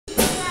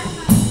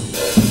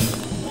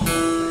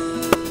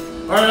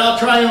All right, I'll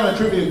try you on a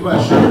trivia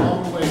question.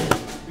 I'll wait.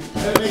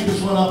 Gotta make this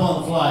one up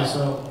on the fly,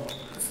 so.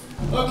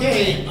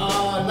 Okay,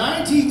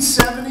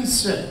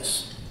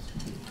 1976.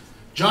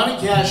 Johnny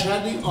Cash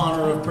had the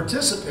honor of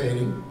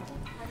participating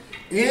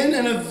in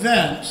an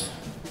event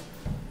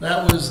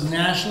that was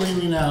nationally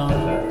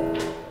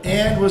renowned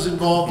and was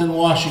involved in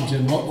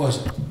Washington. What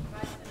was it?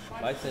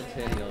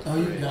 Bicentennial. Oh,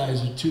 you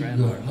guys are too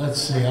good. Let's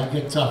see, I'll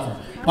get tougher.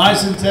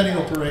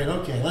 Bicentennial Parade.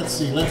 Okay, let's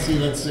see.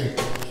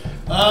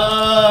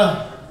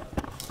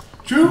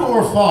 True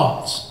or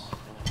false?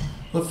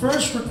 The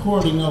first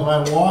recording of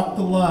I Walk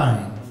the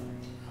Line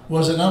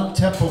was an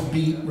up-tempo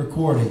beat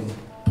recording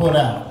put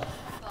out.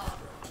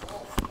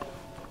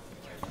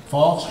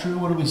 False, true,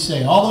 what do we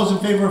say? All those in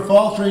favor of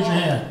false, raise your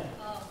hand.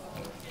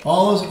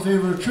 All those in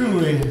favor of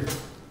true, raise your hand.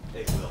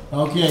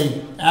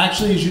 Okay,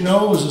 actually, as you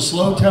know, it was a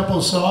slow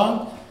tempo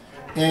song,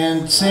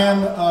 and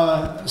Sam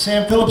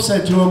Phillips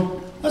said to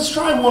him, let's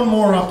try one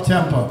more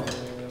up-tempo.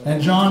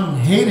 And John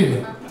hated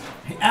it.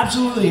 He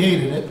absolutely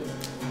hated it,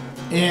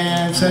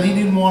 and said he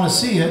didn't want to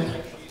see it,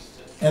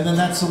 and then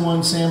that's the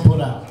one Sam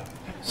put out.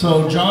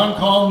 So John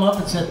called him up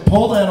and said,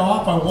 pull that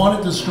off, I want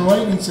it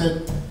destroyed, and he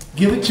said,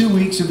 give it 2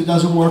 weeks, if it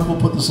doesn't work, we'll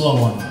put the slow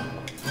one.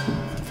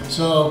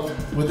 So,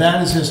 with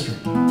that is history.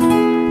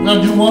 We're going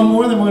to do one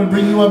more, then we're going to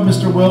bring you up,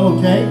 Mr. Will,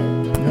 okay?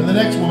 You're the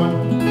next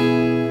one. You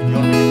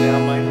want me to get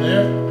down, Mike?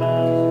 There.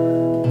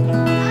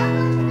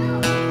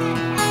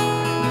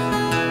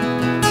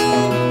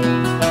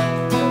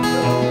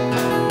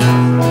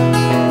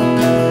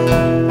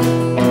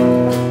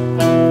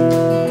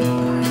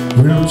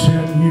 Well,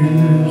 10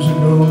 years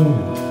ago,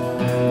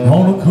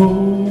 on a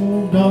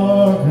cold,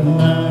 dark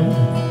night,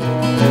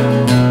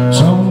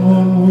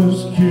 someone was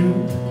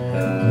killed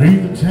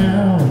beneath the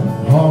town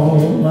hall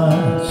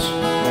lights.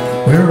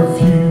 There are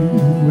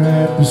few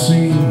at the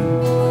scene,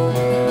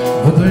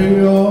 but they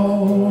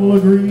all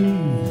agree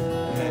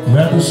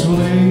that the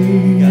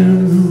slayer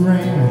who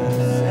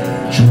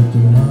ran should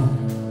not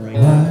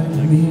like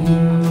me.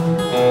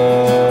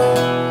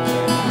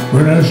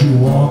 But as she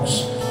walks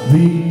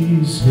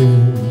these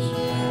hills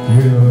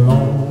in a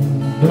long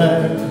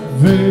black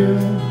veil,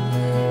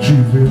 she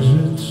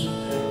visits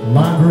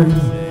my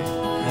grave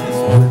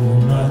when the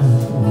night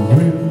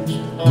winds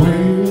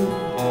wail.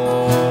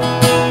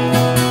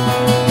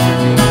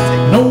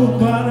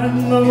 Nobody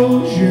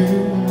knows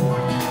yet,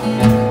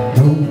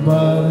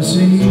 nobody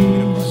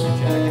sees,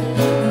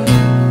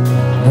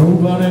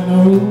 nobody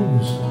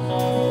knows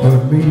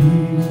but me.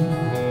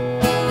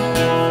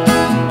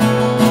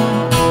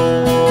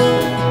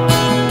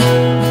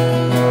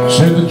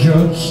 Said the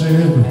judge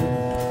said,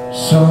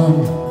 son,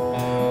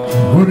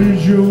 what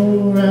is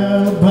your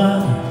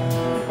alibi?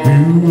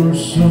 You were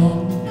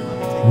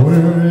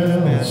somewhere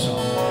else,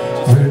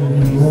 then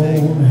you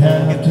won't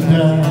have to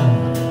die.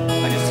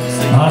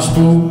 I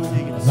spoke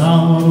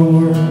not a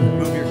word,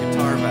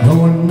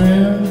 though it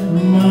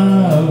meant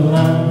my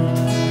life.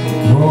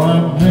 Though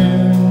I've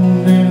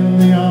been in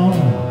the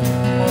arms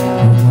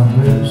of my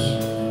best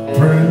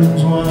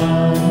friend's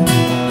wife.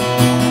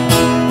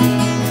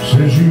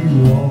 Says she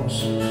walks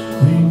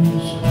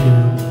these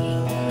hills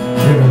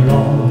in a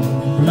long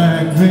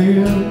black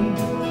veil.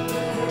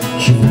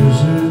 She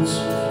visits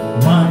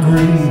my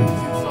grave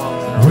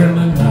when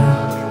the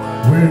night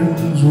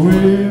winds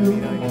wail.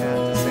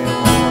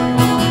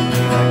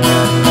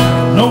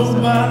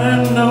 Nobody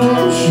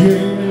knows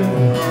yet,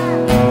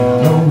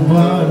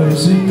 nobody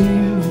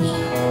sees,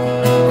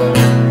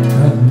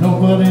 and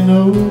nobody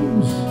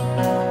knows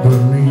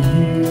but me.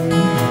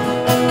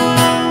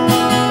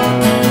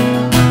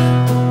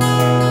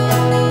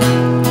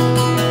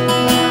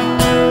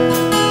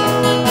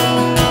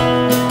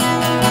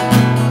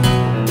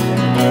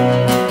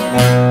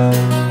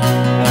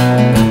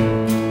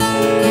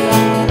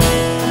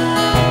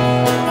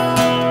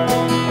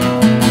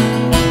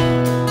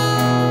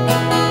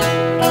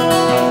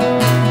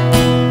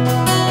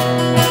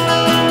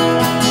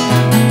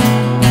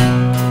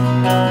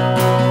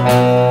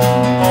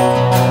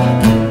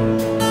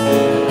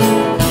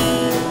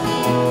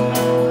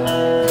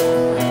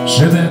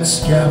 Said that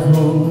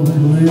scaffold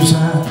lives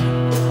high,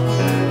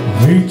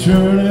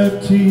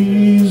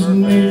 eternity's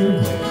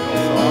near.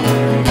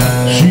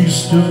 She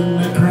stood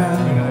in the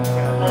crowd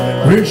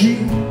where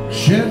she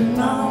shed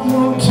not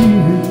one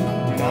tear.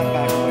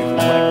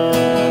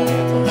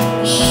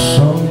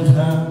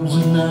 Sometimes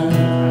at night,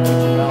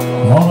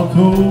 on a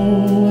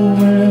cold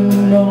wind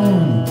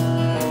blowing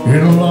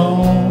in a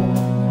long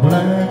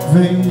black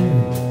veil,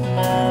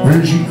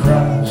 where she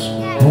cries,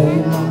 oh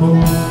my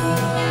boy.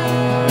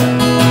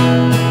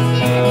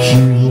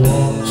 She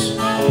walks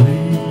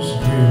these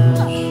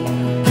hills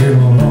in a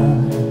long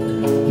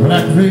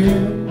black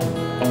veil.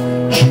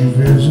 She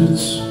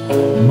visits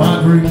my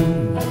grave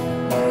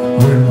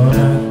when my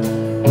night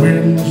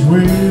winds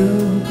wail.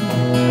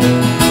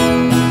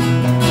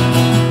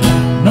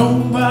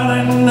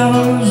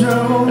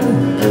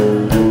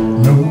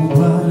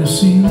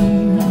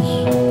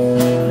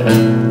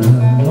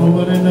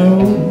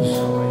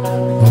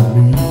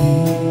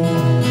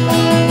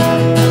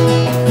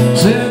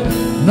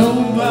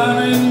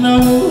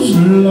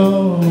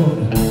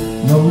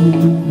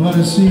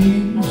 nobody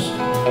sees,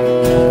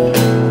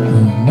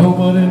 and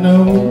nobody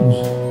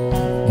knows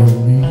but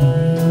me.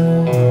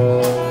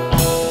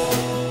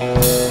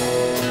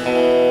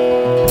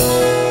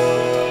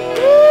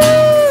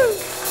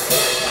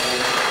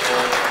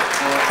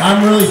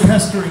 I'm really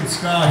pestering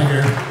Scott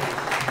here.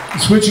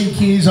 Switching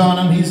keys on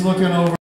him, he's looking over.